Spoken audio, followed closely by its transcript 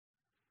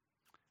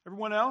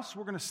Everyone else,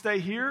 we're going to stay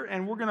here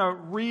and we're going to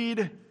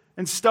read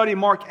and study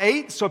Mark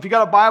 8. So if you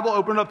got a Bible,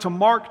 open it up to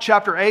Mark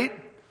chapter 8.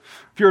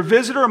 If you're a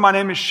visitor, my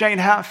name is Shane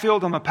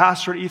Hatfield. I'm a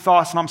pastor at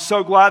Ethos, and I'm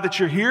so glad that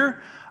you're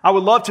here. I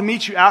would love to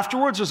meet you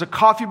afterwards. There's a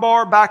coffee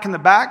bar back in the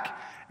back.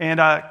 And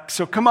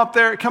so come back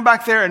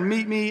there and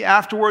meet me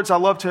afterwards. I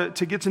love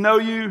to get to know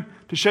you,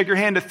 to shake your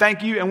hand, to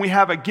thank you. And we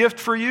have a gift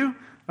for you,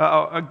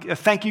 a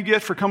thank you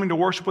gift for coming to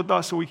worship with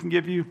us that we can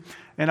give you.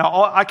 And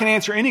I can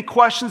answer any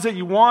questions that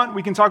you want.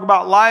 We can talk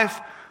about life,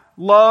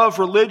 love,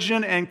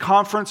 religion, and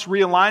conference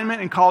realignment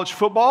and college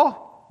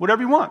football,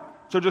 whatever you want.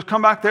 So just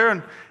come back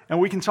there and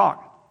we can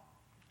talk.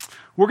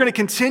 We're going to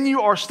continue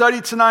our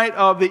study tonight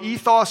of the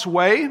Ethos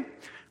Way.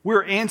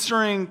 We're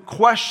answering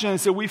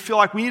questions that we feel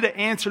like we need to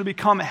answer to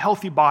become a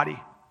healthy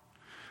body.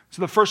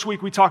 So the first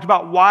week we talked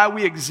about why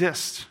we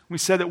exist. We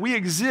said that we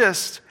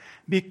exist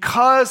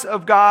because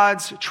of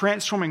God's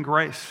transforming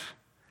grace.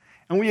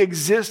 And we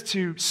exist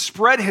to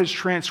spread His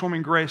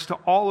transforming grace to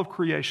all of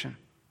creation.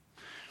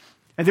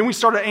 And then we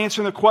started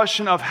answering the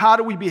question of how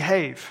do we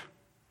behave?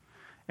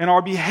 And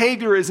our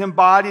behavior is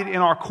embodied in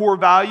our core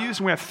values.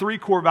 And we have three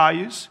core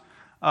values.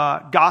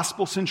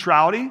 Gospel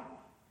centrality.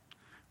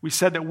 We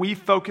said that we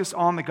focus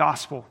on the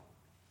gospel.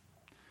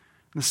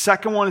 The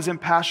second one is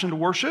impassioned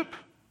worship.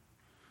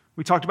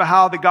 We talked about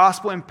how the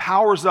gospel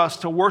empowers us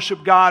to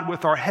worship God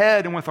with our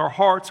head and with our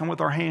hearts and with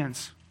our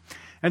hands.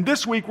 And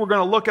this week we're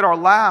going to look at our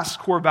last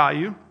core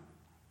value,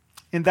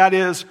 and that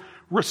is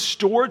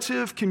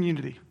restorative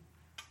community.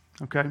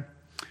 Okay?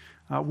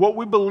 What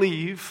we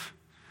believe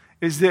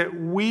is that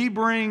we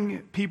bring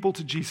people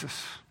to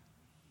Jesus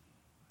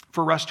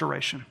for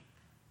restoration.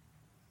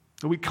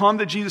 That we come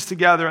to Jesus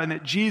together and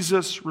that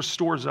Jesus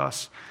restores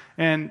us.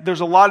 And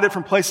there's a lot of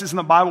different places in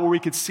the Bible where we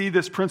could see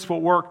this principle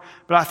at work,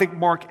 but I think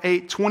Mark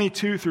 8,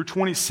 22 through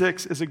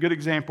 26 is a good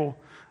example.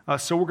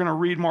 So we're going to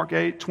read Mark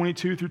 8,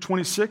 22 through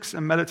 26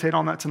 and meditate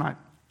on that tonight.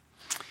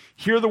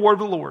 Hear the word of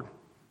the Lord.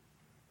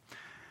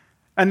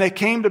 And they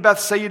came to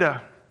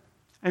Bethsaida,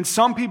 and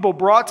some people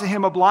brought to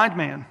him a blind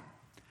man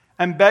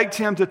and begged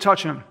him to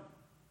touch him.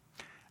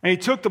 And he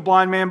took the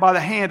blind man by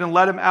the hand and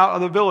led him out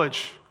of the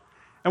village.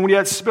 And when he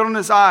had spit on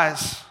his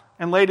eyes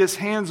and laid his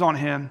hands on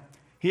him,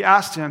 he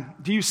asked him,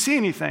 "Do you see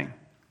anything?"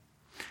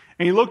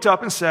 And he looked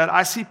up and said,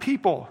 "I see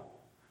people,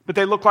 but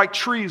they look like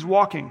trees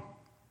walking."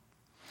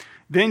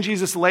 Then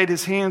Jesus laid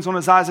his hands on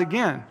his eyes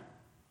again,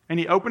 and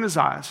he opened his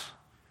eyes,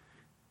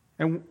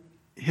 and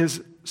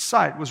his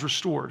sight was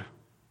restored,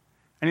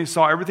 and he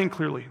saw everything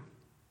clearly.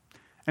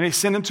 And he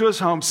sent him to his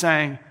home,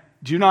 saying,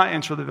 "Do not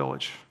enter the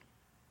village.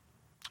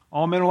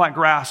 All men are like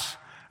grass,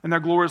 and their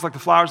glory is like the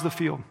flowers of the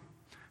field.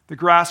 The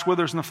grass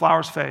withers and the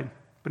flowers fade,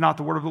 but not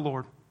the word of the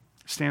Lord.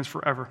 It stands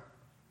forever."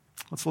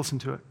 Let's listen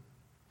to it.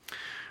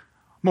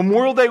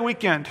 Memorial Day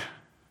weekend.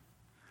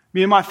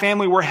 Me and my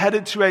family were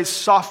headed to a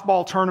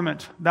softball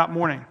tournament that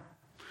morning.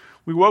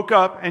 We woke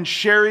up and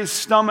Sherry's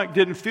stomach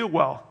didn't feel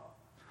well.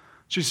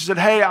 She said,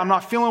 "Hey, I'm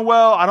not feeling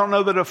well. I don't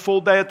know that a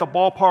full day at the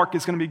ballpark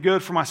is going to be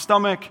good for my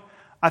stomach.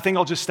 I think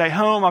I'll just stay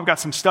home. I've got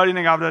some studying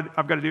I've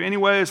got to do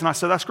anyways." And I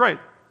said, "That's great.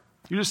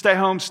 You just stay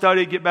home,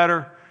 study, get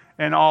better,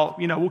 and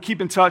we'll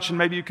keep in touch, and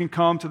maybe you can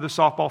come to the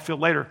softball field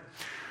later."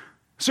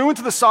 So we went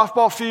to the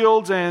softball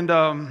field,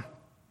 and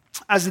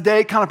as the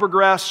day kind of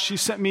progressed, she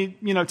sent me,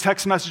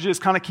 text messages,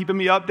 kind of keeping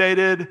me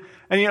updated.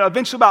 And,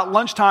 eventually about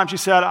lunchtime, she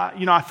said,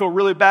 "I feel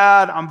really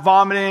bad. I'm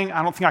vomiting.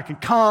 I don't think I can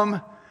come."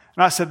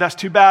 And I said, "That's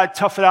too bad.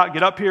 Tough it out.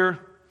 Get up here."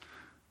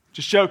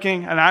 Just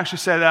joking. And I actually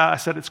said that. I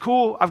said, "It's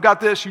cool. I've got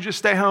this. You just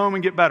stay home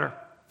and get better."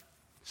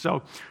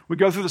 So we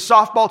go through the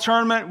softball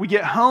tournament. We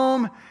get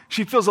home.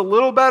 She feels a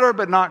little better,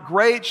 but not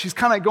great. She's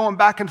kind of going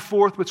back and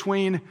forth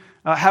between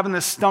having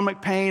this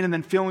stomach pain and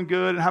then feeling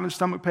good, and having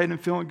stomach pain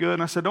and feeling good.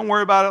 And I said, "Don't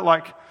worry about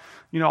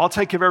it. I'll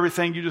take care of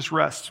everything. You just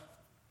rest."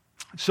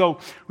 So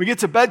we get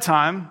to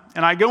bedtime,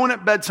 and I go in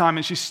at bedtime,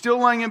 and she's still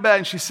laying in bed,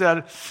 and she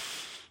said,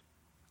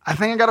 "I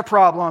think I got a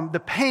problem. The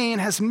pain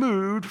has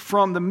moved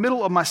from the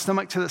middle of my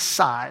stomach to the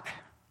side."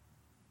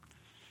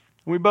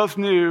 And we both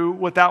knew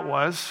what that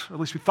was, or at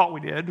least we thought we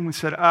did. And we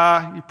said,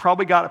 "You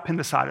probably got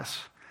appendicitis.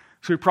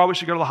 So we probably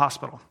should go to the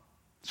hospital."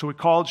 So we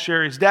called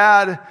Sherry's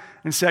dad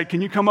and said,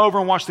 "Can you come over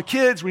and watch the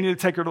kids? We need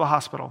to take her to the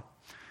hospital."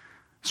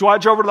 So I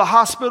drove her to the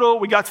hospital.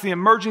 We got to the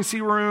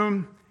emergency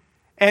room,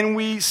 and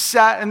we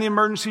sat in the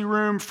emergency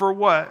room for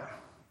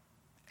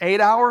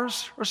 8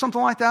 hours or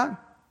something like that?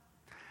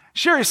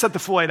 Sherry sat the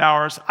full 8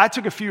 hours. I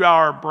took a few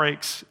hour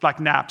breaks, like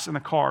naps in the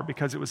car,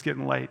 because it was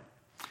getting late.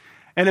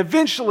 And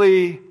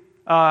eventually,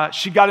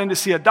 she got in to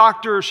see a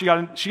doctor. She got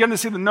in to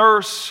see the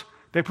nurse.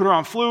 They put her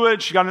on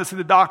fluid. She got in to see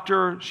the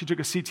doctor. She took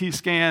a CT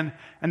scan,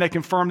 and they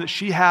confirmed that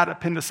she had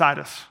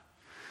appendicitis.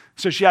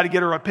 So she had to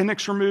get her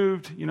appendix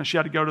removed. She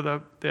had to go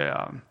to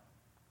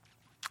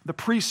the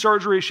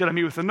pre-surgery. She had to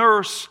meet with the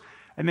nurse,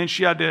 and then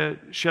she had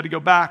to go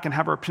back and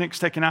have her appendix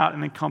taken out,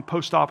 and then come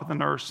post-op with the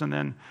nurse. And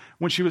then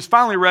when she was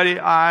finally ready,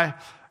 I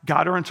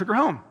got her and took her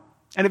home.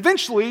 And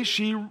eventually,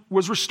 she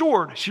was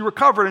restored. She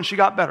recovered, and she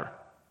got better.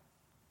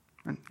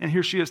 And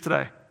here she is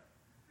today.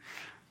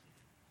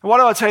 And why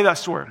do I tell you that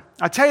story?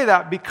 I tell you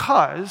that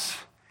because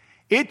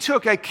It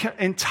took an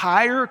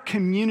entire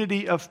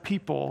community of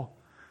people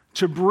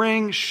to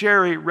bring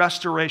Sherry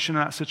restoration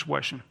in that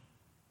situation.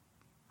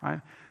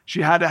 Right?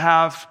 She had to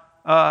have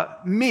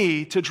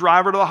me to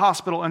drive her to the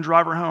hospital and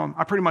drive her home.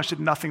 I pretty much did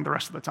nothing the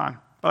rest of the time,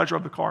 but I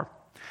drove the car.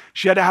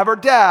 She had to have her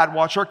dad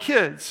watch our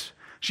kids.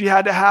 She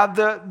had to have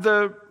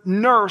the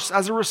nurse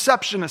as a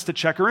receptionist to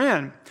check her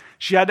in.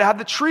 She had to have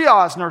the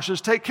triage nurses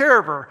take care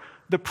of her,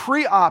 the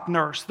pre-op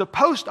nurse, the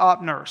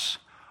post-op nurse.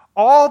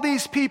 All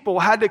these people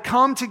had to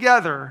come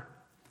together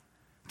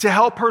to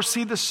help her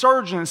see the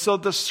surgeon so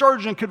the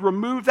surgeon could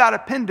remove that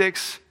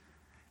appendix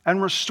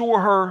and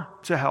restore her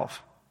to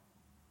health.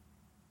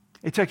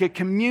 It took a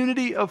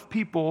community of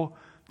people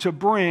to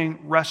bring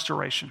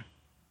restoration.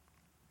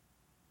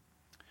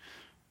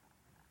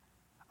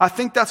 I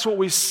think that's what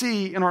we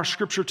see in our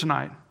scripture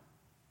tonight.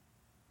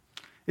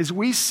 Is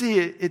we see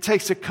it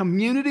takes a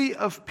community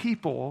of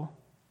people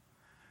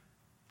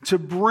to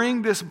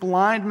bring this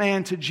blind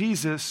man to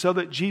Jesus so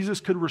that Jesus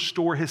could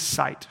restore his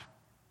sight.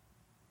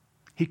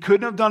 He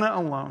couldn't have done it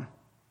alone.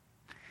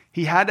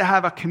 He had to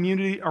have a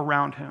community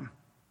around him.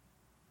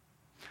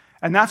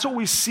 And that's what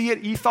we see at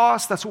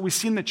Ethos, that's what we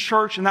see in the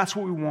church, and that's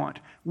what we want.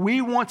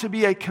 We want to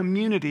be a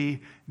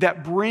community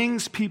that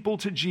brings people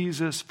to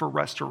Jesus for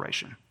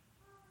restoration.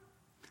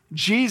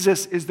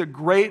 Jesus is the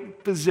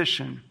great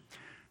physician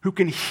who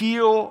can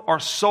heal our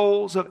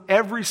souls of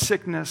every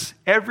sickness,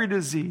 every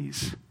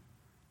disease,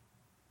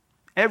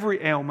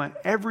 every ailment,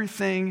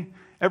 everything,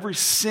 every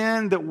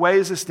sin that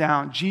weighs us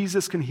down.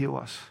 Jesus can heal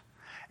us.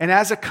 And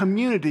as a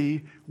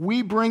community,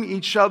 we bring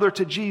each other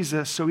to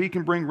Jesus so he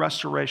can bring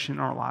restoration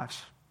in our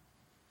lives.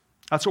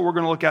 That's what we're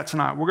going to look at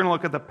tonight. We're going to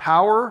look at the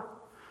power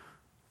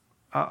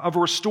of a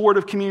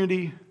restorative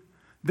community,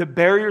 the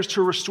barriers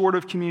to a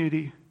restorative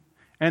community,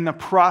 and the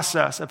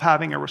process of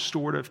having a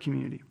restorative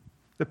community.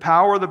 The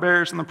power, the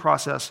barriers, and the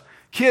process.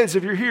 Kids,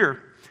 if you're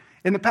here,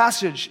 in the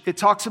passage, it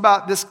talks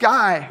about this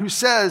guy who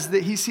says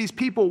that he sees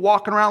people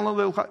walking around,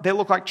 they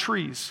look like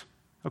trees,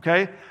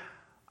 okay?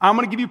 I'm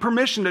going to give you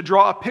permission to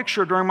draw a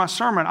picture during my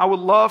sermon. I would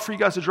love for you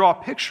guys to draw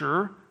a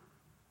picture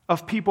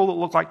of people that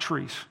look like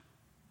trees,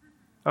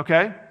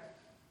 okay?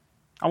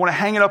 I want to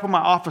hang it up in my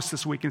office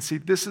this week and see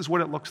this is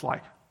what it looks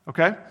like,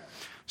 okay?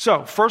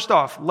 So, first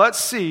off, let's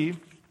see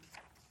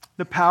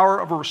the power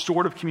of a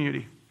restorative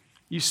community.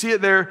 You see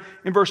it there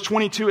in verse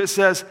 22. It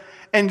says,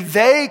 "And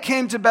they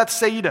came to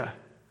Bethsaida,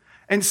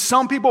 and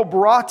some people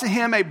brought to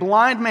him a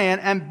blind man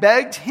and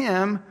begged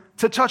him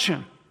to touch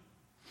him."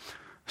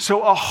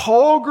 So a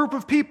whole group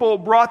of people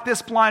brought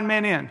this blind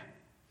man in.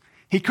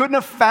 He couldn't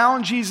have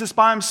found Jesus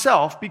by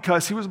himself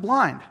because he was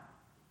blind.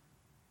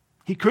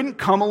 He couldn't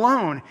come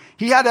alone.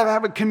 He had to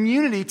have a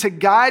community to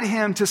guide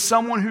him to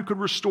someone who could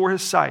restore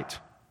his sight.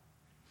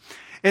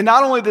 And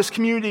not only this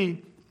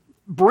community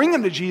bring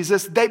him to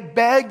Jesus, they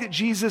begged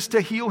Jesus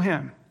to heal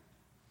him.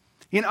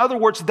 In other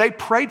words, they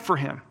prayed for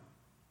him.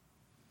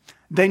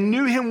 They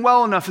knew him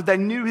well enough that they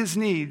knew his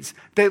needs.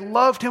 They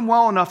loved him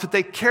well enough that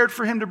they cared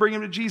for him to bring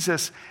him to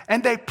Jesus.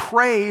 And they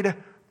prayed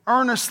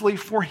earnestly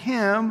for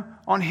him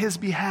on his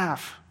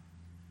behalf.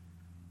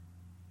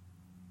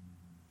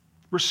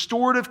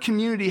 Restorative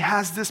community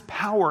has this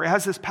power. It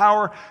has this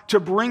power to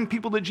bring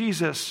people to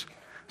Jesus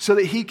so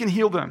that he can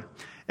heal them.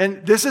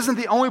 And this isn't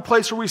the only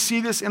place where we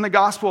see this in the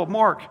Gospel of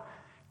Mark.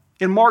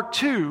 In Mark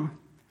 2,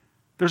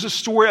 there's a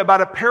story about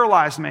a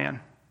paralyzed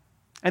man.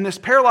 And this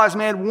paralyzed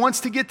man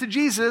wants to get to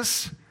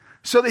Jesus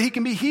so that he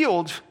can be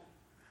healed.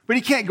 But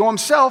he can't go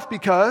himself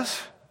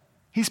because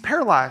he's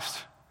paralyzed.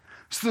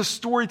 So the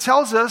story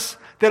tells us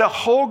that a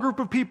whole group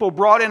of people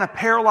brought in a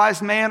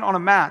paralyzed man on a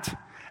mat.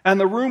 And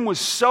the room was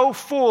so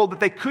full that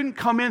they couldn't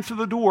come in through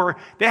the door.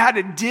 They had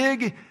to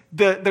dig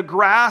the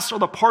grass or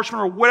the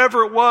parchment or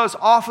whatever it was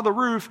off of the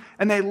roof.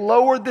 And they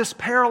lowered this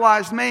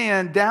paralyzed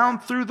man down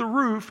through the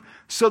roof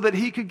so that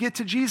he could get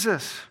to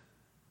Jesus.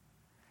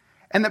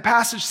 And the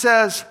passage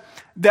says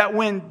that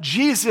when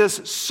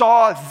Jesus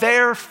saw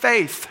their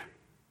faith,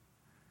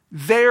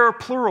 their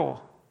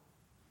plural,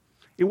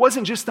 it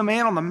wasn't just the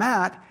man on the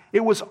mat,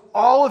 it was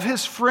all of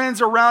his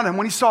friends around him.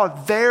 When he saw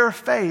their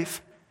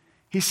faith,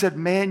 he said,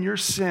 "Man, your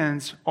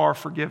sins are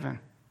forgiven."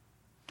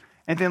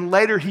 And then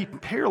later he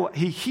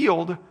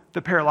healed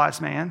the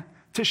paralyzed man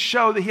to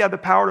show that he had the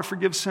power to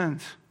forgive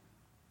sins.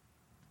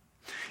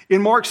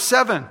 In Mark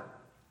 7,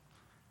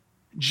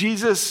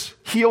 Jesus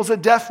heals a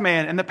deaf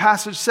man, and the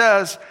passage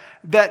says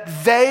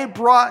that they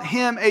brought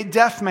him a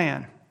deaf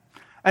man.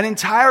 An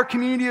entire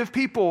community of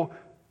people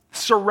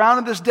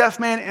surrounded this deaf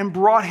man and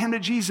brought him to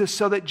Jesus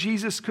so that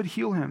Jesus could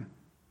heal him.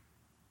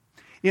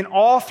 In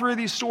all three of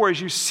these stories,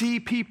 you see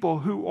people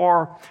who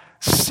are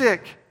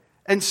sick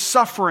and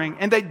suffering,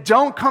 and they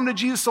don't come to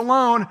Jesus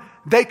alone,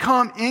 they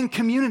come in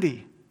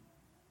community.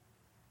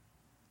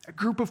 A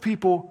group of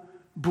people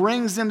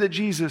brings them to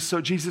Jesus so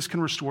Jesus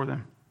can restore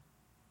them.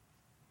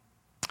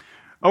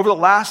 Over the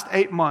last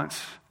 8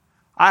 months,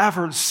 I have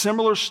heard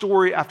similar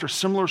story after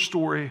similar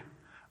story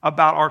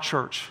about our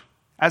church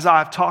as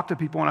I've talked to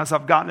people and as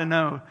I've gotten to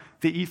know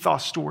the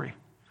Ethos story.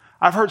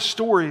 I've heard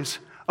stories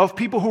of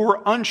people who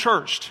were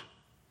unchurched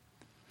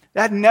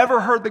They had never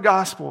heard the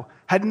gospel,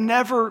 had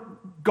never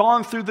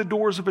gone through the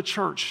doors of a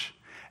church,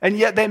 and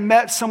yet they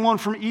met someone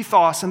from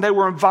Ethos and they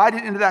were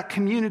invited into that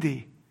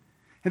community.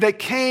 And they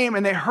came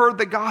and they heard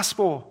the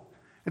gospel,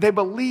 and they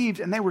believed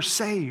and they were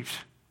saved.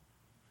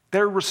 They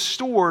were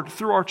restored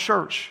through our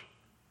church.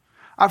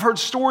 I've heard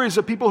stories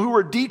of people who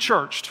were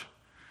de-churched,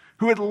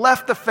 who had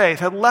left the faith,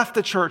 had left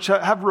the church,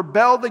 have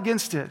rebelled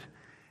against it.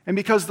 And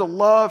because of the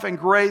love and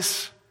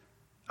grace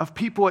of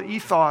people at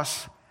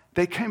Ethos,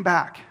 they came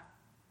back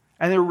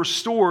and they were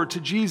restored to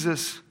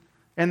Jesus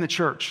and the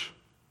church.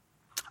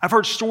 I've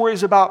heard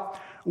stories about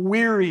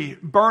weary,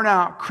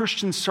 burnout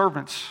Christian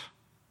servants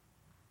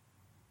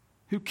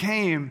who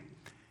came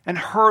and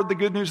heard the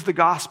good news of the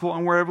gospel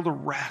and were able to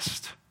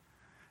rest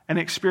and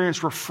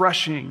experience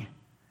refreshing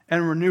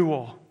and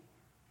renewal.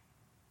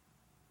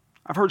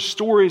 I've heard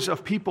stories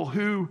of people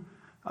who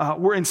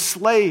were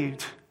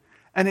enslaved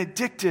and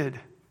addicted,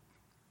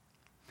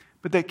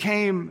 but they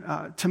came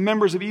to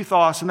members of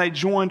Ethos and they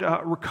joined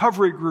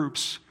recovery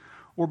groups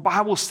or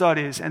Bible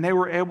studies, and they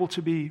were able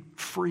to be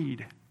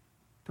freed.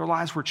 Their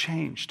lives were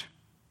changed.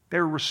 They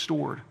were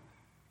restored.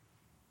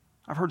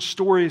 I've heard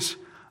stories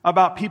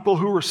about people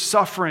who were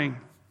suffering,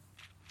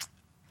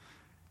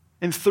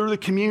 and through the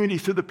community,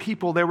 through the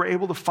people, they were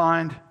able to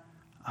find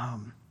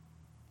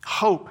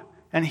hope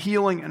and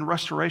healing and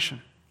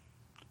restoration.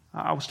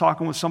 I was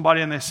talking with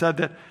somebody and they said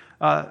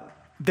that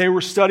they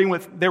were suffering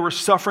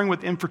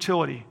with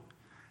infertility,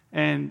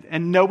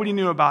 and nobody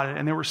knew about it,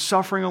 and they were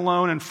suffering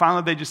alone, and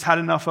finally they just had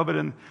enough of it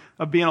and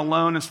of being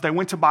alone, and so they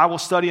went to Bible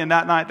study, and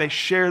that night they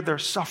shared their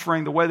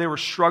suffering, the way they were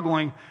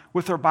struggling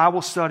with their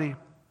Bible study.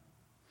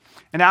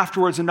 And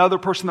afterwards, another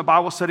person in the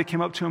Bible study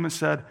came up to him and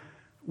said,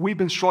 "We've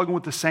been struggling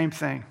with the same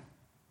thing.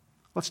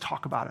 Let's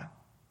talk about it."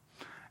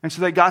 And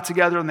so they got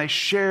together and they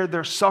shared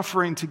their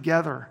suffering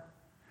together.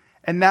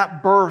 And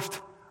that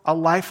birthed a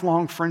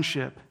lifelong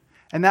friendship.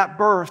 And that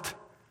birthed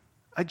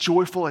a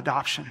joyful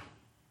adoption.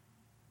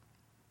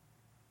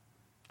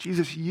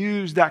 Jesus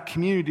used that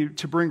community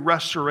to bring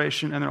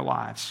restoration in their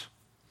lives.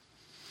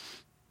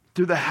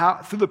 Through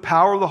the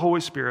power of the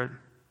Holy Spirit,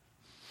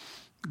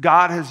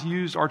 God has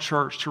used our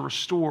church to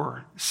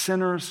restore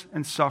sinners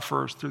and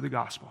sufferers through the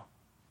gospel.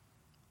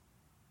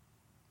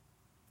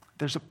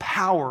 There's a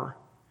power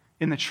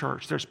in the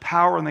church. There's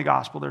power in the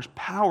gospel. There's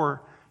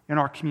power in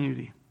our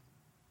community.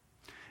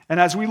 And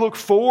as we look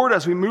forward,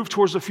 as we move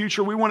towards the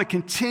future, we want to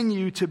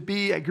continue to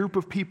be a group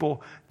of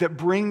people that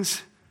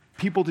brings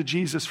people to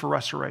Jesus for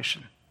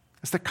restoration.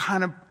 It's the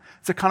kind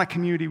of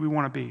community we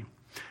want to be.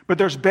 But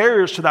there's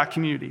barriers to that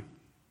community.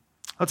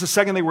 That's the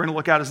second thing we're going to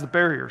look at is the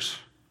barriers.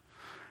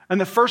 And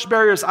the first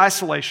barrier is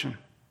isolation.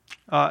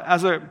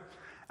 As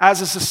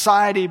a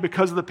society,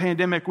 because of the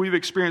pandemic, we've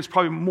experienced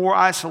probably more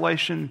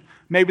isolation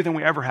maybe than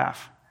we ever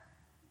have.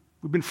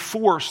 We've been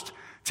forced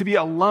to be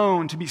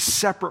alone, to be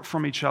separate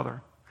from each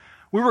other.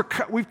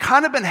 We've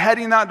kind of been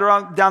heading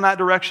down that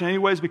direction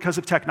anyways because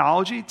of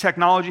technology.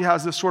 Technology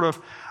has this sort of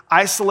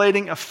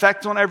isolating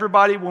effect on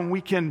everybody when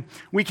we can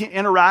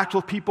interact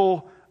with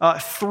people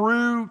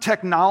through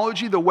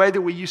technology the way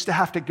that we used to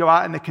have to go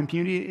out in the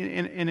community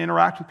and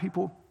interact with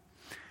people.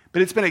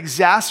 But it's been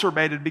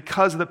exacerbated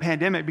because of the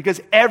pandemic, because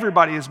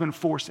everybody has been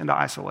forced into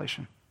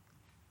isolation.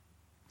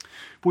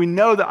 We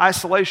know that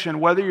isolation,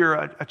 whether you're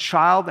a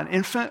child, an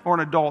infant, or an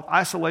adult,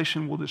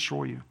 isolation will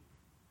destroy you.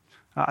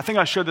 I think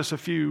I shared this a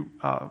few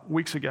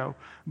weeks ago,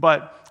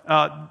 but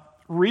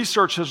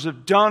researchers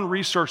have done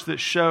research that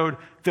showed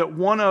that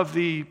one of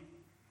the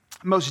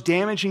most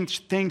damaging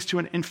things to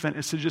an infant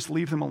is to just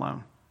leave them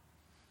alone,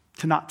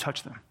 to not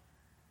touch them.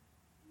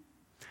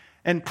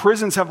 And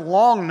prisons have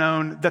long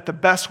known that the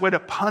best way to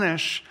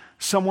punish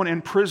someone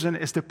in prison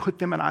is to put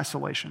them in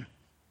isolation.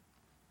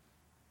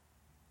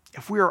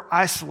 If we are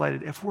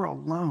isolated, if we're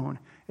alone,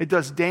 it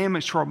does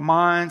damage to our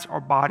minds, our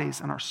bodies,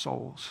 and our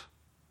souls.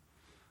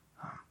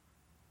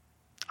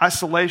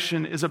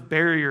 Isolation is a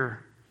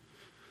barrier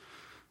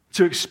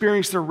to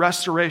experience the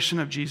restoration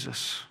of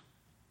Jesus.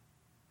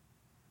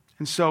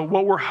 And so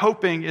what we're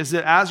hoping is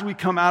that as we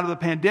come out of the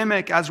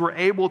pandemic, as we're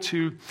able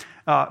to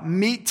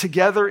meet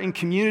together in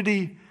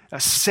community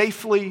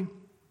safely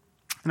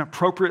and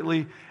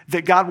appropriately,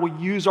 that God will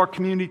use our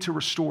community to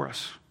restore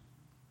us,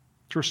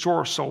 to restore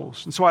our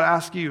souls. And so I'd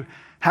ask you,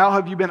 how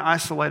have you been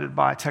isolated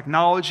by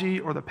technology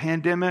or the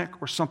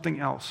pandemic or something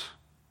else?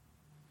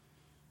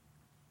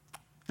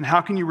 And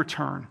how can you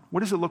return? What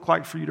does it look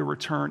like for you to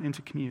return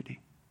into community?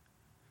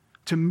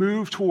 To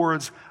move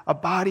towards a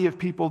body of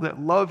people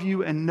that love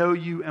you and know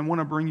you and want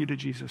to bring you to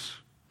Jesus.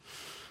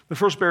 The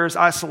first barrier is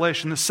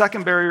isolation. The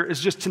second barrier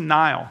is just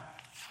denial.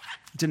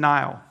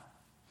 Denial.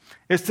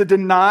 It's to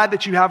deny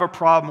that you have a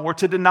problem or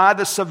to deny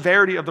the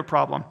severity of the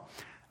problem.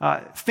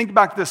 Think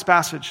back to this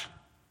passage,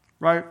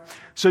 right?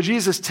 So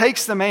Jesus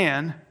takes the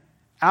man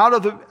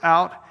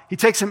he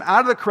takes him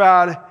out of the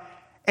crowd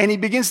and he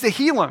begins to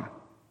heal him.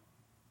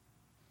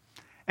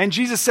 And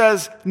Jesus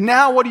says,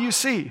 "Now what do you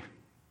see?"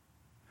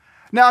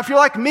 Now, if you're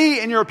like me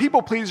and you're a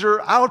people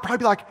pleaser, I would probably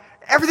be like,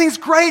 "Everything's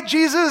great,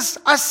 Jesus.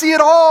 I see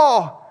it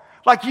all."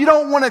 Like, you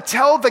don't want to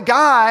tell the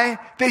guy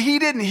that he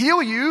didn't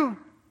heal you.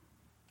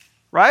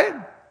 right?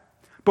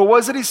 But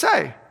what did he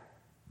say?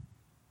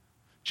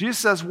 Jesus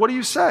says, what do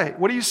you say?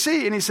 What do you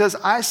see? And he says,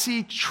 I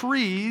see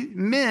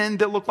men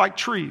that look like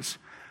trees.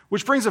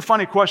 Which brings a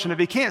funny question. If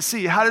he can't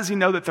see, how does he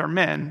know that they're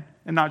men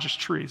and not just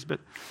trees? But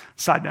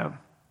side note.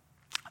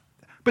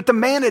 But the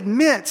man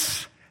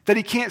admits that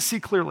he can't see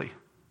clearly.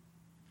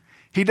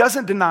 He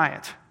doesn't deny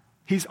it.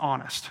 He's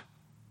honest.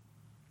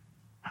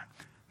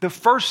 The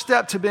first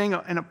step to being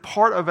in a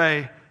part of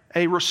a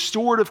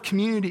restorative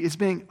community is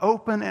being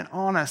open and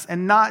honest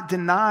and not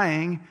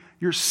denying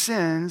your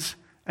sins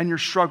and your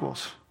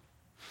struggles.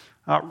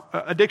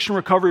 Addiction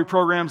recovery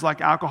programs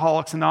like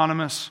Alcoholics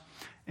Anonymous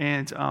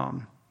and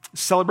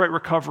Celebrate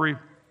Recovery,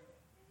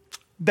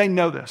 they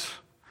know this.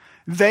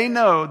 They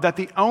know that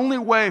the only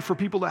way for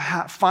people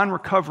to find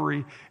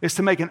recovery is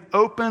to make an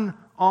open,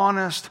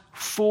 honest,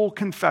 full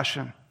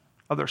confession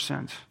of their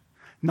sins.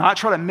 Not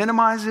try to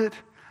minimize it,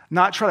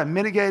 not try to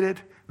mitigate it,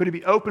 but to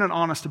be open and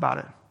honest about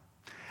it.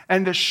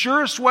 And the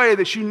surest way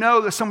that you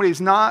know that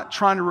somebody's not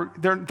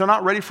they're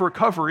not ready for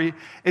recovery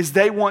is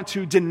they want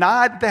to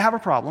deny that they have a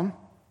problem,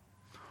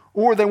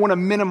 or they want to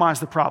minimize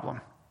the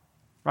problem,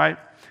 right?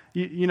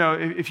 You know,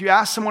 if you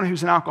ask someone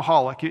who's an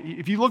alcoholic,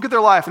 if you look at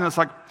their life and it's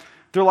like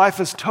their life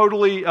is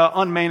totally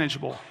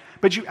unmanageable,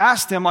 but you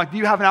ask them, like, do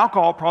you have an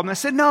alcohol problem? They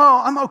said,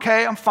 no, I'm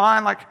okay, I'm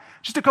fine, like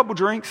just a couple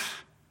drinks,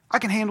 I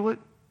can handle it.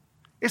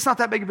 It's not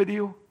that big of a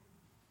deal.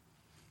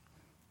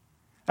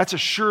 That's a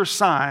sure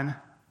sign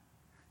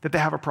that they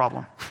have a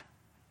problem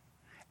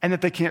and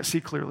that they can't see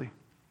clearly.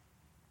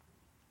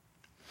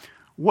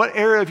 What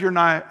area of your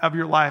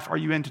life are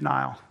you in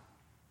denial?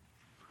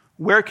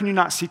 Where can you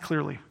not see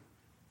clearly?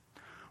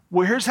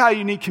 Well, here's how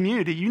you need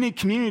community. You need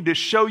community to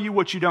show you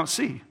what you don't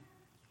see.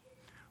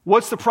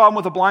 What's the problem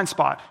with a blind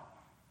spot?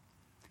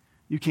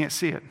 You can't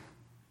see it.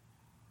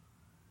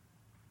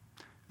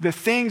 The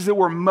things that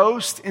we're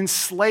most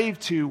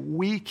enslaved to,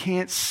 we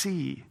can't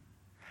see.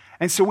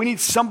 And so we need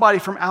somebody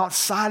from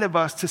outside of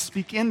us to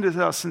speak into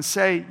us and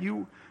say,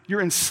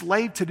 you're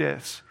enslaved to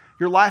this.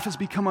 Your life has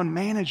become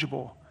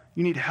unmanageable.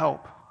 You need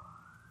help.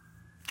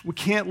 We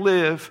can't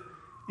live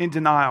in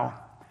denial.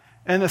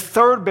 And the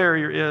third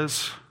barrier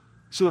is,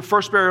 so the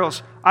first barrier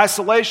is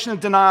isolation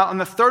and denial, and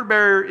the third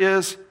barrier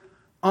is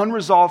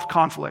unresolved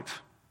conflict.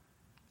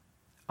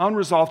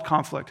 Unresolved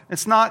conflict.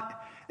 It's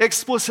not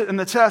explicit in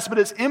the text, but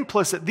it's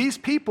implicit. These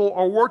people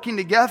are working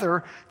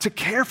together to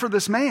care for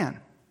this man.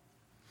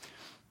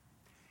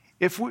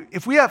 If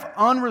we have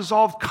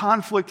unresolved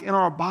conflict in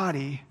our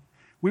body,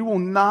 we will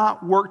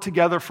not work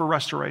together for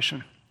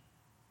restoration.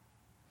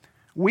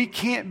 We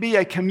can't be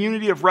a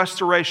community of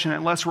restoration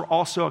unless we're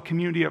also a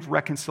community of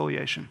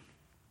reconciliation.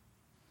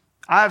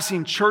 I have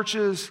seen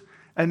churches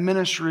and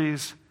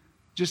ministries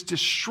just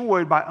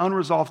destroyed by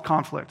unresolved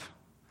conflict.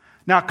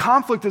 Now,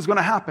 conflict is going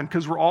to happen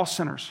because we're all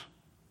sinners.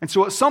 And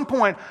so at some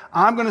point,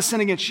 I'm going to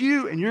sin against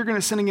you and you're going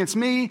to sin against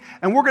me,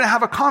 and we're going to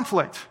have a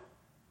conflict.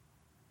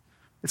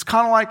 It's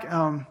kind of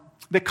like,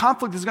 the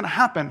conflict is going to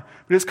happen,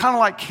 but it's kind of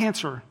like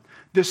cancer.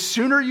 The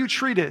sooner you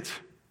treat it,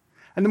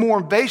 and the more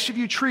invasive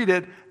you treat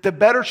it, the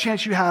better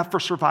chance you have for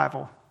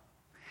survival.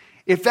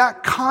 If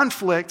that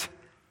conflict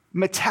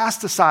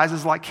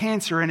metastasizes like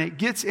cancer and it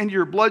gets into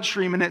your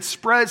bloodstream and it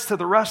spreads to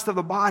the rest of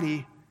the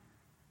body,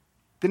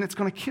 then it's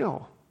going to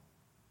kill.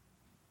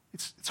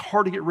 It's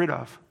hard to get rid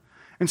of.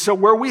 And so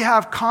where we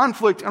have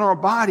conflict in our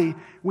body,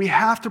 we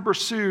have to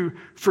pursue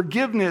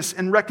forgiveness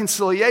and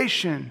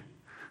reconciliation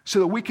so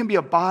that we can be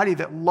a body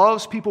that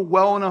loves people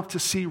well enough to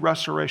see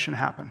restoration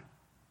happen.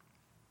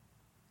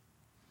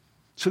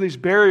 So these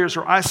barriers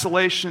are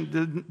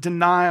isolation,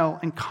 denial,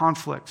 and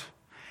conflict.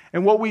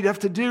 And what we have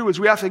to do is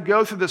we have to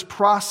go through this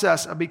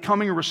process of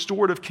becoming a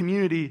restorative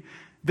community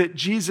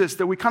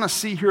that we kind of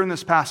see here in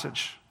this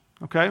passage.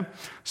 Okay?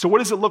 So what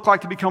does it look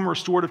like to become a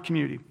restorative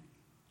community?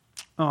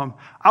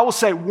 I will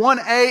say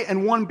 1A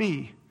and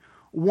 1B.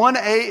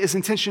 1A is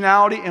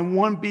intentionality and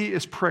 1B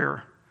is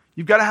prayer.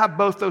 You've got to have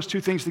both those two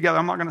things together.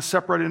 I'm not going to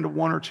separate it into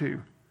one or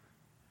two.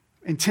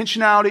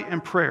 Intentionality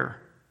and prayer.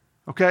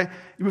 Okay?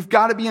 We've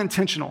got to be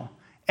intentional.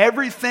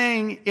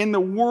 Everything in the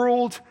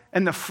world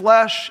and the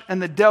flesh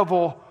and the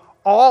devil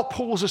all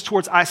pulls us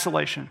towards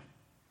isolation.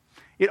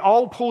 It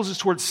all pulls us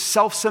towards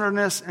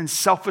self-centeredness and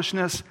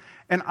selfishness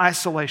and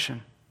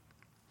isolation.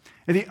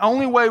 And the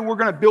only way we're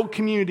going to build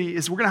community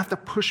is we're going to have to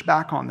push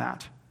back on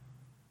that.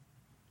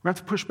 We're going to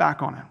have to push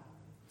back on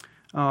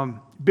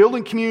it.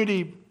 Building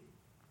community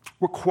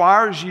is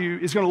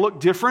going to look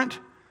different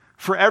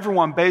for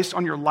everyone based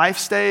on your life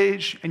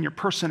stage and your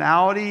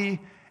personality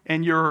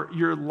and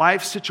your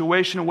life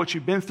situation and what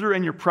you've been through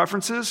and your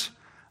preferences.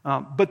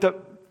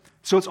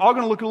 So it's all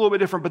going to look a little bit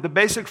different, but the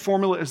basic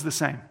formula is the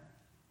same.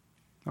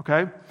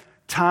 Okay?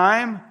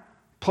 Time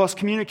plus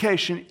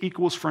communication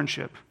equals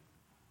friendship.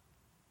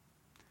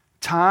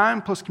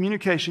 Time plus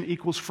communication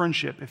equals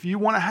friendship. If you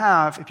want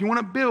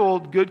to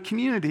build good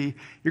community,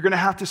 you're going to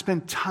have to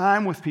spend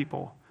time with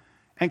people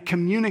and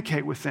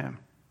communicate with them.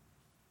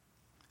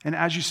 And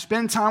as you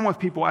spend time with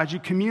people, as you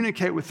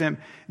communicate with them,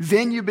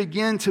 then you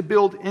begin to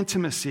build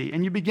intimacy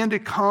and you begin to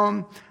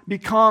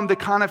become the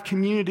kind of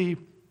community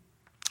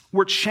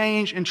where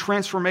change and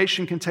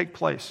transformation can take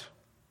place.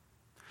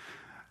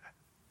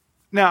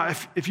 Now,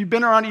 if you've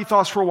been around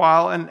Ethos for a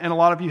while, and a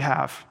lot of you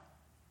have,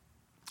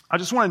 I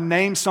just want to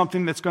name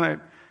something that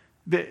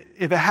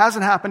if it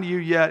hasn't happened to you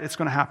yet, it's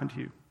going to happen to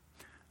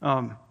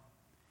you.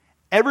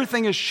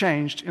 Everything has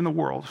changed in the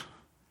world,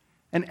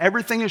 and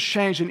everything has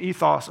changed in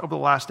Ethos over the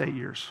last 8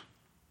 years.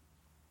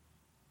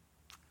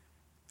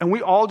 And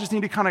we all just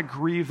need to kind of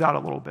grieve that a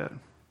little bit.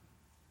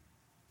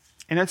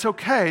 And it's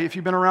okay if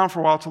you've been around for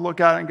a while to look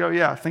at it and go,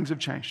 yeah, things have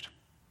changed.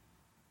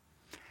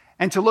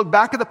 And to look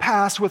back at the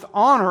past with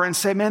honor and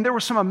say, man, there were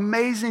some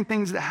amazing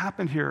things that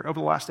happened here over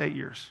the last 8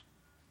 years.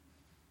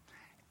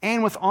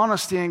 And with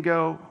honesty and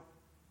go,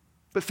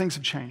 but things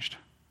have changed.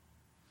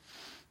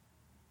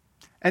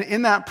 And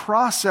in that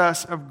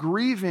process of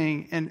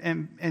grieving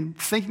and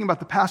thinking about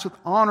the past with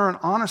honor and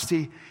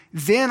honesty,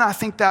 then I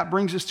think that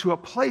brings us to a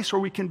place where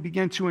we can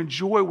begin to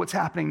enjoy what's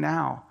happening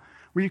now,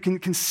 where you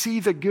can see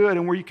the good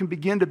and where you can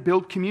begin to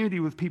build community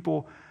with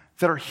people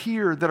that are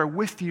here, that are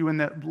with you, and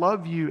that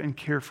love you and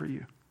care for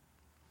you.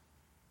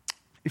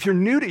 If you're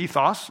new to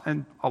Ethos,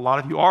 and a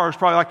lot of you are, it's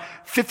probably like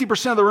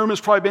 50% of the room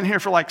has probably been here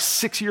for like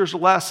 6 years or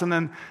less, and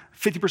then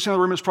 50% of the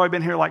room has probably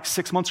been here like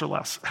 6 months or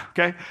less,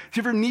 okay? If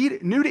you're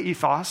new to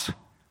Ethos,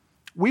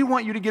 we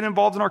want you to get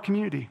involved in our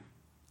community.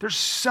 There's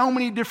so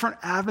many different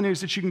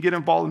avenues that you can get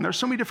involved in. There's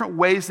so many different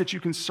ways that you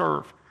can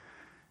serve.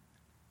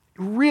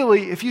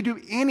 Really, if you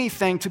do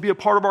anything to be a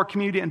part of our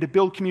community and to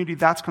build community,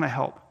 that's going to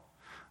help.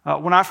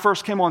 When I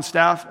first came on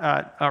staff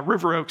at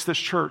River Oaks, this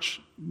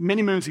church,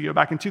 many moons ago,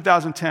 back in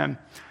 2010,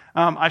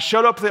 I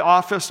showed up at the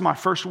office my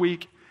first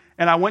week,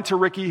 and I went to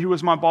Ricky, who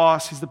was my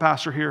boss. He's the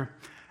pastor here.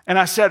 And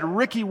I said,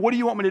 Ricky, what do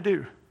you want me to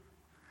do?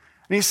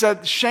 And he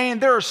said, Shane,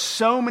 there are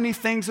so many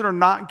things that are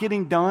not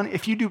getting done.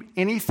 If you do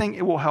anything,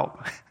 it will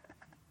help.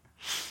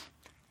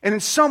 And in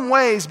some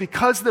ways,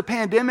 because of the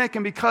pandemic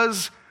and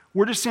because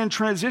we're just in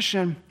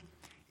transition,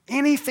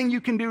 anything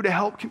you can do to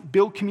help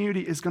build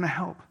community is going to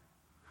help.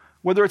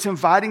 Whether it's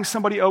inviting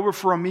somebody over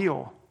for a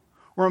meal,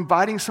 or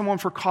inviting someone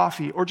for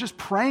coffee, or just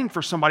praying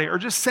for somebody, or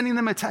just sending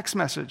them a text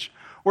message,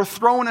 or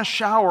throwing a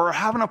shower, or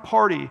having a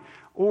party,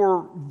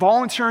 or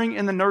volunteering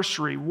in the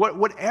nursery.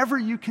 Whatever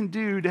you can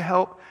do to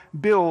help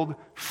build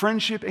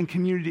friendship and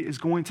community is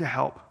going to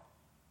help.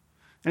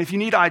 And if you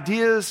need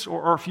ideas,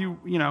 or if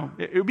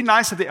it would be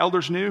nice if the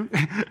elders knew.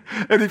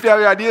 And if you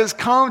have ideas,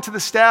 come to the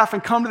staff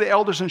and come to the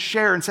elders and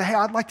share and say, hey,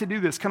 I'd like to do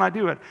this. Can I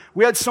do it?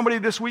 We had somebody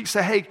this week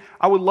say, hey,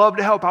 I would love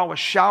to help out with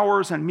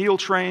showers and meal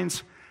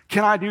trains.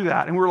 Can I do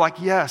that? And we're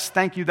like, yes,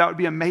 thank you. That would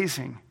be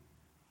amazing.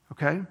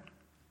 Okay?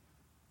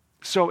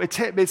 So it's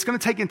going to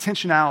take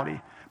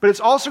intentionality, but it's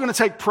also going to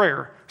take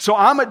prayer. So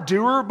I'm a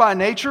doer by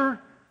nature,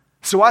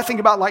 so I think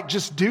about like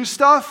just do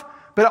stuff,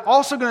 but it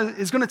also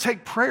is going to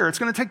take prayer. It's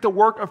going to take the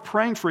work of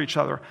praying for each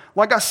other.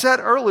 Like I said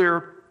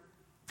earlier,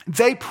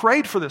 they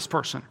prayed for this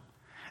person.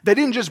 They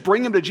didn't just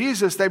bring him to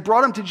Jesus, they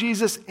brought him to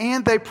Jesus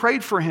and they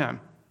prayed for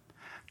him.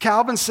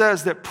 Calvin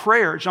says that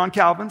prayer, John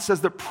Calvin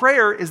says that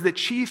prayer is the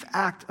chief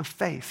act of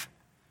faith.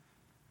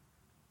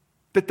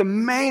 That the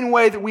main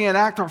way that we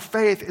enact our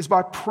faith is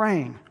by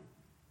praying.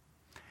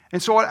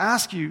 And so I'd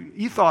ask you,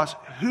 Ethos,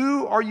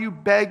 who are you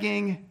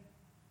begging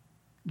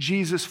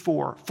Jesus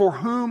for? For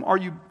whom are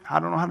you, I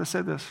don't know how to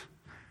say this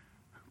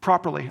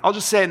properly. I'll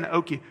just say it in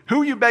Okie.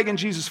 Who are you begging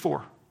Jesus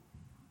for?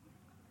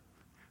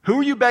 Who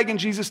are you begging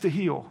Jesus to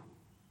heal?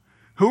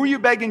 Who are you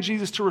begging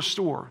Jesus to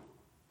restore?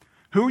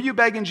 Who are you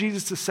begging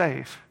Jesus to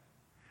save?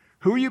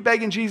 Who are you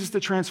begging Jesus to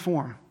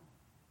transform?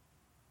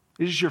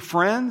 Is it your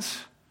friends,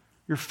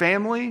 your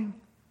family,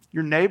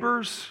 your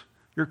neighbors,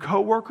 your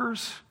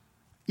coworkers,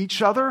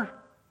 each other?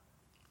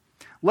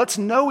 Let's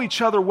know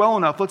each other well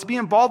enough. Let's be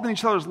involved in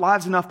each other's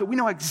lives enough that we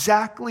know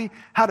exactly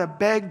how to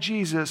beg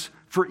Jesus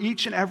for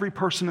each and every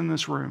person in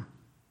this room.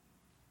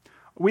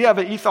 We have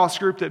an Ethos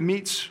group that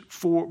meets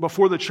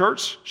before the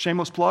church.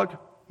 Shameless plug.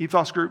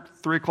 Ethos group,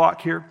 3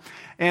 o'clock here.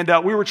 And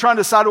we were trying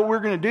to decide what we were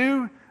going to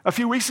do a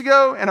few weeks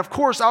ago. And of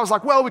course, I was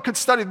like, well, we could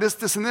study this,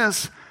 this, and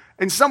this.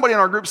 And somebody in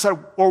our group said,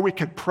 or we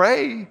could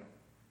pray.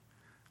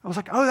 I was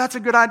like, oh, that's a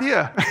good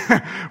idea.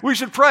 We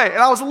should pray. And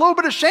I was a little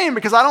bit ashamed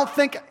because I don't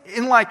think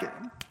in like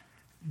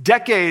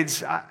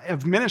decades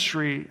of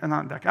ministry,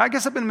 I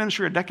guess I've been in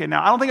ministry a decade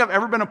now. I don't think I've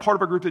ever been a part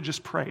of a group that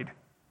just prayed.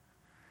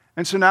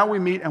 And so now we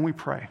meet and we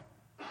pray.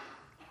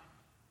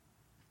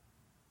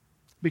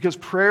 Because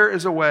prayer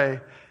is a way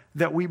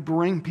that we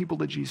bring people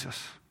to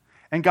Jesus.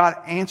 And God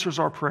answers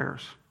our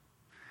prayers.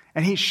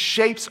 And He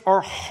shapes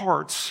our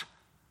hearts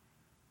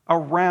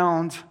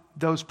around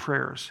those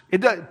prayers.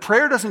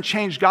 Prayer doesn't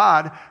change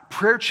God.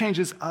 Prayer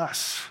changes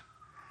us.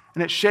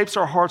 And it shapes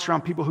our hearts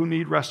around people who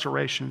need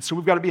restoration. So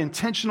we've got to be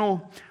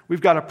intentional.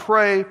 We've got to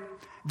pray.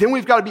 Then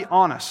we've got to be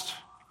honest.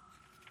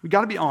 We've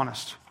got to be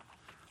honest.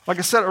 Like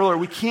I said earlier,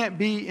 we can't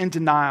be in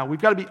denial.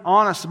 We've got to be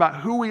honest about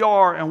who we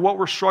are and what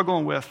we're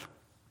struggling with.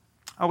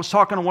 I was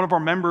talking to one of our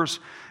members,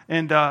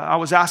 and I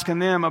was asking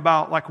them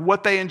about like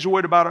what they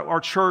enjoyed about our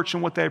church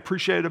and what they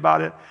appreciated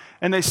about it.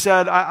 And they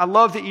said, I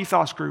love the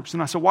ethos groups.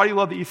 And I said, why do you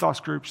love the ethos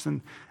groups?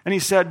 And he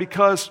said,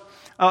 because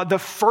the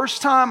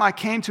first time I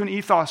came to an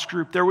ethos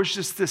group, there was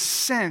just this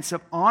sense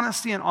of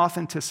honesty and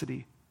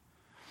authenticity.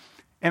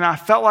 And I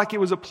felt like it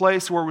was a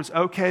place where it was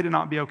okay to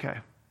not be okay.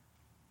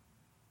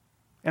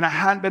 And I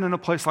hadn't been in a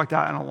place like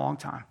that in a long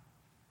time.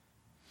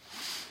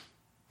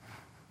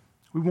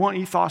 We want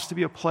ethos to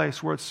be a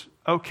place where it's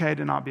okay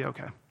to not be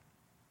okay.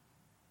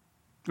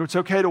 Where it's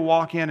okay to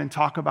walk in and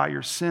talk about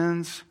your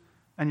sins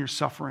and your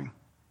suffering.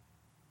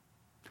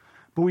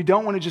 But we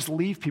don't want to just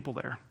leave people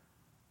there.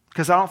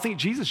 Because I don't think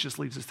Jesus just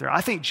leaves us there.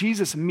 I think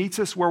Jesus meets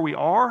us where we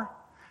are,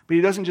 but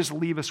he doesn't just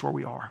leave us where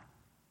we are.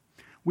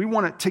 We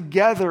want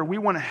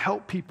to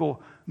help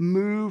people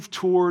move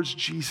towards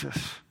Jesus.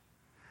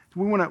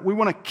 We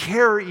want to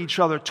carry each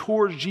other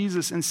towards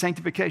Jesus in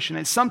sanctification.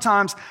 And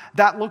sometimes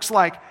that looks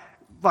like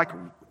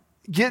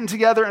getting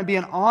together and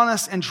being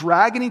honest and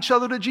dragging each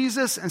other to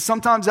Jesus. And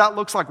sometimes that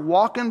looks like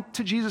walking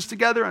to Jesus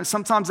together. And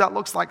sometimes that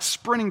looks like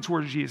sprinting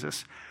towards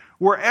Jesus.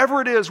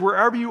 Wherever it is,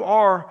 wherever you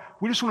are,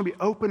 we just want to be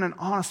open and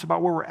honest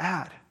about where we're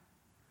at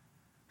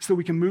so that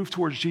we can move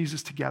towards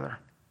Jesus together.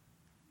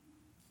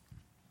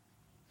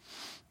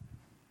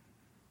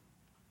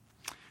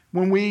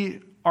 When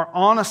we are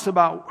honest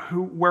about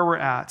where we're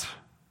at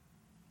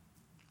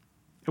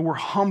and we're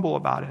humble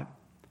about it,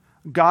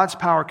 God's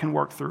power can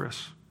work through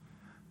us.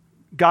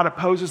 God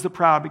opposes the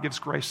proud but gives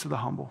grace to the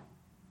humble.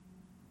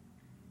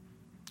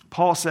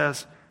 Paul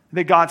says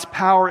that God's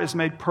power is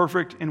made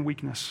perfect in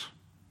weakness.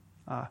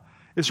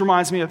 This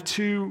reminds me of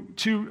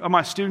two of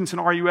my students in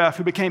RUF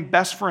who became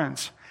best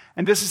friends.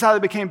 And this is how they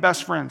became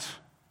best friends.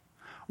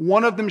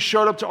 One of them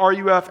showed up to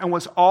RUF and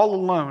was all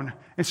alone.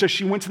 And so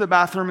she went to the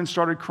bathroom and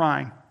started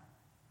crying.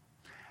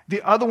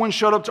 The other one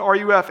showed up to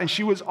RUF and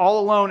she was all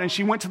alone and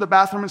she went to the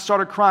bathroom and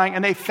started crying.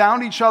 And they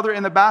found each other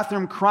in the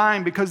bathroom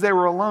crying because they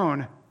were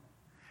alone.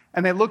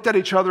 And they looked at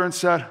each other and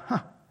said,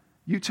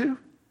 you too?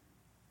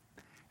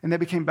 And they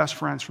became best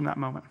friends from that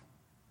moment.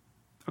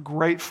 A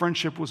great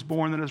friendship was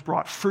born that has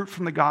brought fruit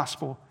from the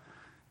gospel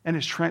and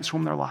has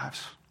transformed their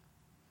lives.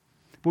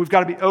 But we've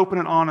got to be open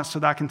and honest so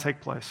that can take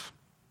place.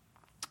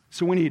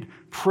 So we need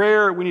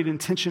prayer, we need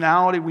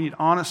intentionality, we need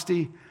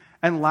honesty,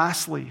 and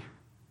lastly,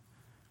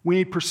 we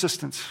need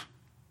persistence.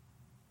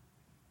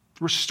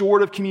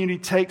 Restorative community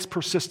takes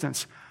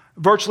persistence.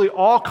 Virtually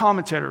all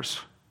commentators,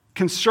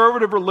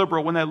 conservative or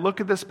liberal, when they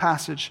look at this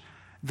passage,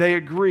 they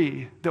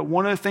agree that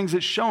one of the things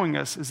it's showing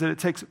us is that it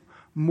takes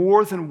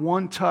more than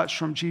one touch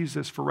from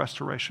Jesus for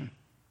restoration.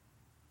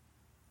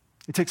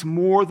 It takes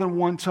more than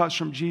one touch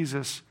from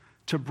Jesus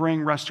to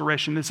bring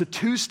restoration. It's a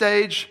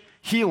two-stage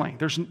healing.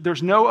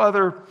 There's no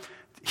other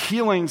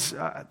healings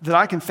that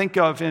I can think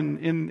of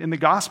in the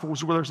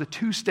Gospels where there's a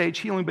two-stage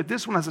healing, but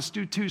this one has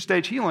a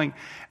two-stage healing,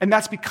 and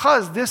that's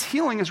because this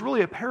healing is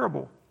really a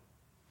parable.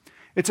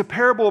 It's a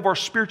parable of our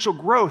spiritual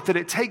growth, that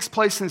it takes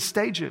place in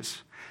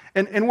stages.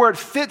 And where it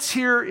fits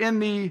here in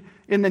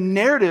the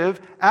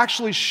narrative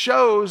actually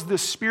shows the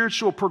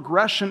spiritual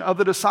progression of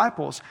the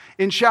disciples.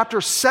 In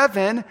chapter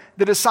 7,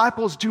 the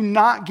disciples do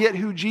not get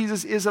who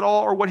Jesus is at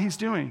all or what he's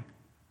doing.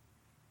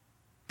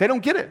 They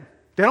don't get it.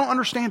 They don't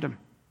understand him.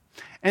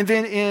 And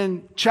then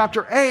in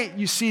chapter 8,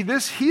 you see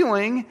this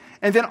healing,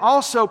 and then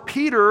also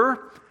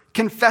Peter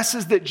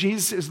confesses that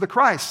Jesus is the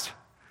Christ.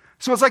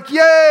 So it's like,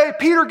 yay,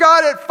 Peter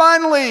got it,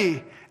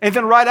 finally. And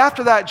then right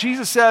after that,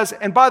 Jesus says,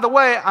 and by the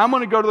way, I'm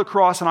going to go to the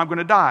cross and I'm going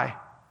to die.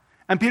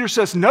 And Peter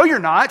says, no, you're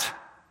not.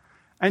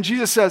 And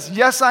Jesus says,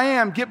 yes, I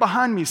am. Get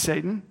behind me,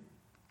 Satan.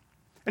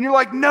 And you're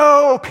like,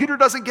 no, Peter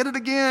doesn't get it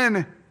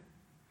again.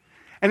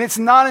 And it's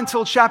not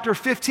until chapter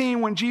 15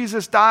 when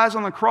Jesus dies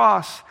on the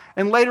cross,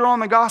 and later on in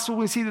the gospel,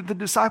 we see that the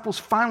disciples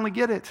finally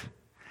get it.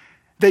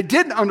 They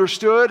didn't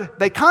understood,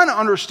 they kind of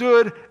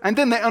understood, and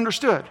then they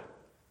understood.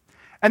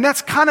 And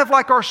that's kind of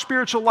like our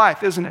spiritual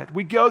life, isn't it?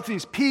 We go through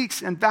these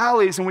peaks and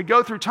valleys, and we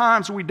go through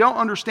times where we don't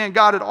understand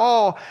God at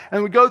all,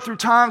 and we go through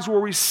times where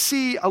we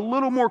see a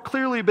little more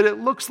clearly, but it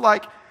looks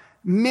like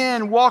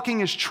men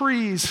walking as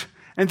trees.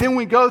 And then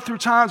we go through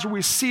times where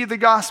we see the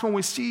gospel and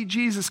we see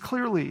Jesus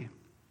clearly.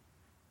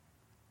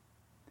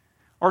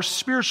 Our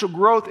spiritual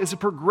growth is a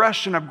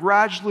progression of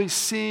gradually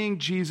seeing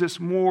Jesus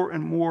more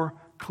and more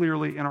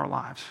clearly in our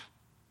lives.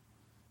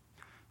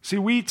 See,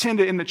 we tend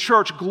to, in the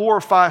church,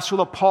 glorify sort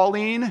of the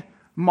Pauline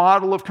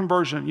model of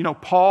conversion. You know,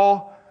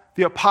 Paul,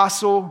 the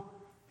apostle,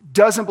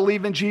 doesn't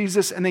believe in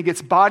Jesus and then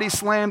gets body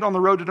slammed on the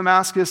road to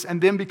Damascus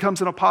and then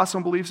becomes an apostle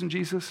and believes in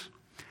Jesus.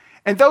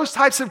 And those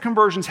types of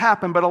conversions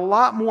happen, but a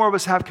lot more of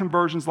us have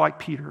conversions like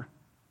Peter,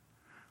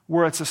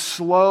 where it's a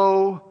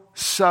slow,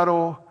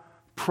 subtle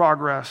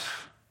progress.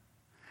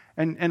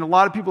 And a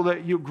lot of people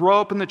that you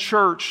grow up in the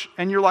church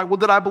and you're like, well,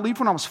 did I believe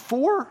when I was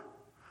 4?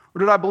 Or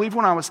did I believe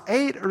when I was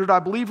 8? Or did I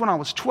believe when I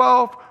was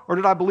 12? Or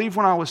did I believe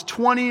when I was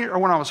 20 or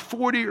when I was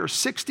 40 or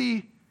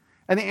 60?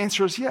 And the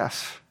answer is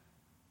yes.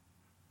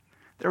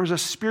 There was a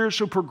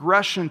spiritual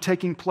progression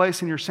taking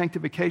place in your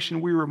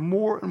sanctification. We were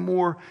more and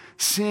more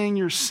seeing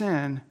your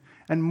sin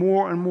and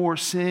more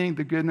seeing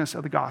the goodness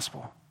of the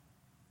gospel.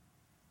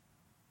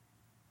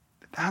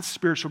 That's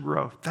spiritual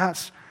growth.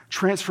 That's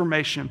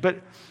transformation.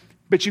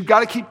 But you've got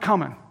to keep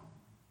coming.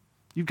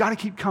 You've got to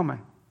keep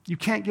coming. You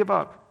can't give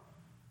up.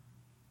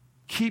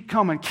 Keep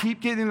coming.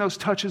 Keep getting those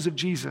touches of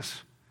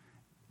Jesus.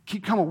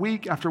 Keep coming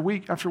week after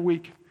week after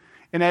week.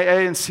 In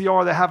AA and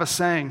CR, they have a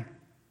saying.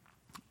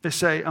 They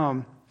say,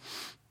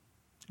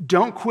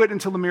 don't quit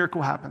until the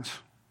miracle happens.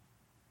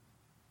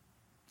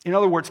 In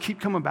other words, keep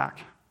coming back.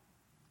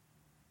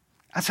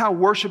 That's how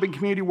worship and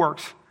community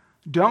works.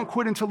 Don't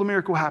quit until the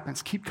miracle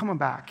happens. Keep coming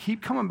back.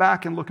 Keep coming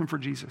back and looking for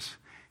Jesus.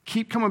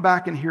 Keep coming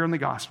back and hearing the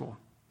gospel.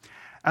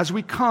 As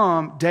we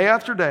come day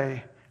after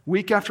day,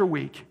 week after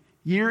week,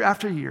 year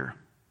after year,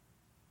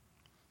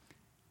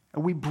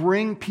 and we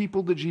bring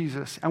people to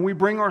Jesus, and we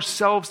bring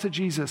ourselves to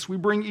Jesus, we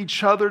bring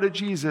each other to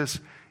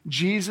Jesus,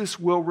 Jesus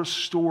will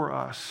restore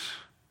us.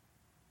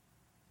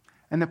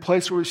 And the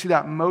place where we see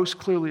that most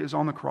clearly is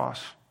on the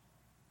cross.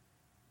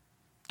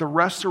 The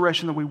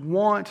restoration that we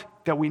want,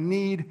 that we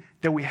need,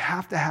 that we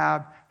have to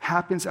have,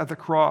 happens at the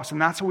cross.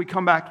 And that's when we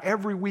come back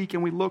every week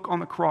and we look on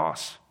the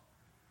cross.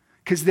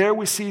 Because there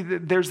we see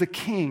that there's the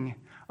king,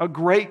 a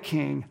great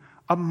king,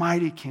 a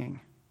mighty king.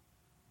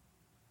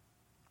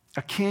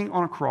 A king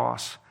on a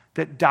cross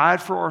that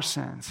died for our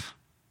sins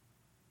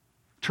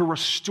to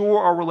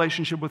restore our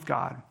relationship with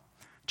God,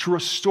 to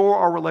restore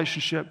our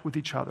relationship with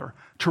each other,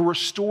 to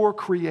restore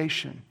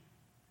creation.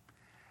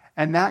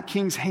 And that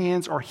king's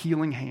hands are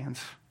healing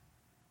hands.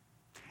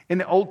 In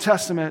the Old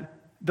Testament,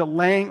 the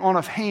laying on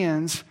of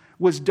hands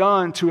was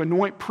done to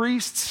anoint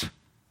priests,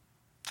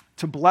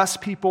 to bless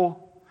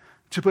people,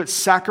 to put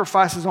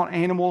sacrifices on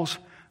animals,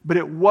 but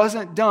it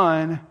wasn't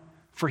done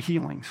for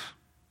healings.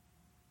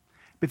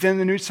 But then in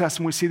the New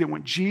Testament, we see that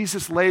when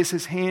Jesus lays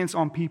his hands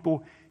on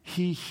people,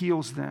 he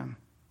heals them.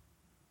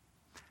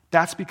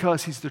 That's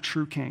because he's the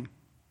true king.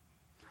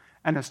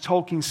 And as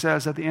Tolkien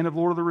says at the end of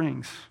Lord of the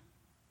Rings,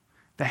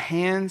 the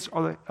hands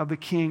of the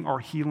king are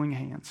healing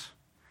hands.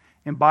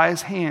 And by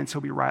his hands,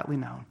 he'll be rightly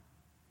known.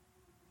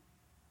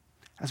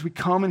 As we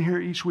come in here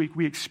each week,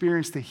 we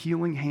experience the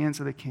healing hands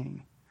of the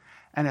king.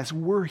 And as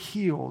we're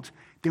healed,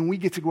 then we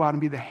get to go out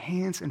and be the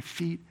hands and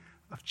feet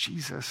of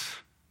Jesus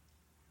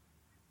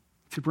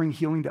to bring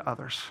healing to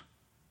others.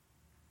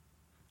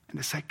 And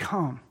to say,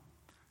 come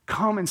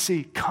and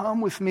see,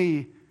 come with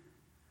me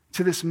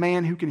to this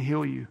man who can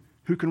heal you,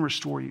 who can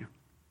restore you.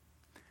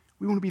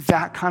 We want to be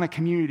that kind of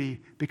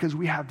community because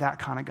we have that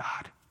kind of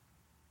God.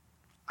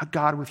 A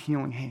God with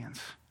healing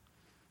hands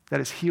that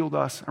has healed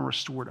us and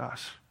restored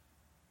us.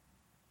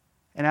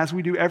 And as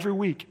we do every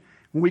week,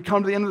 when we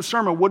come to the end of the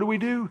sermon, what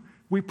do?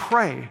 We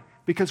pray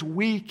because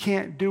we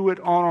can't do it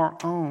on our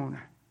own.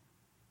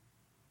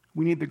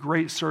 We need the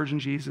great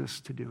surgeon Jesus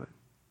to do it.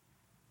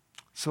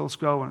 So let's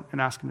go and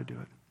ask him to do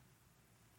it.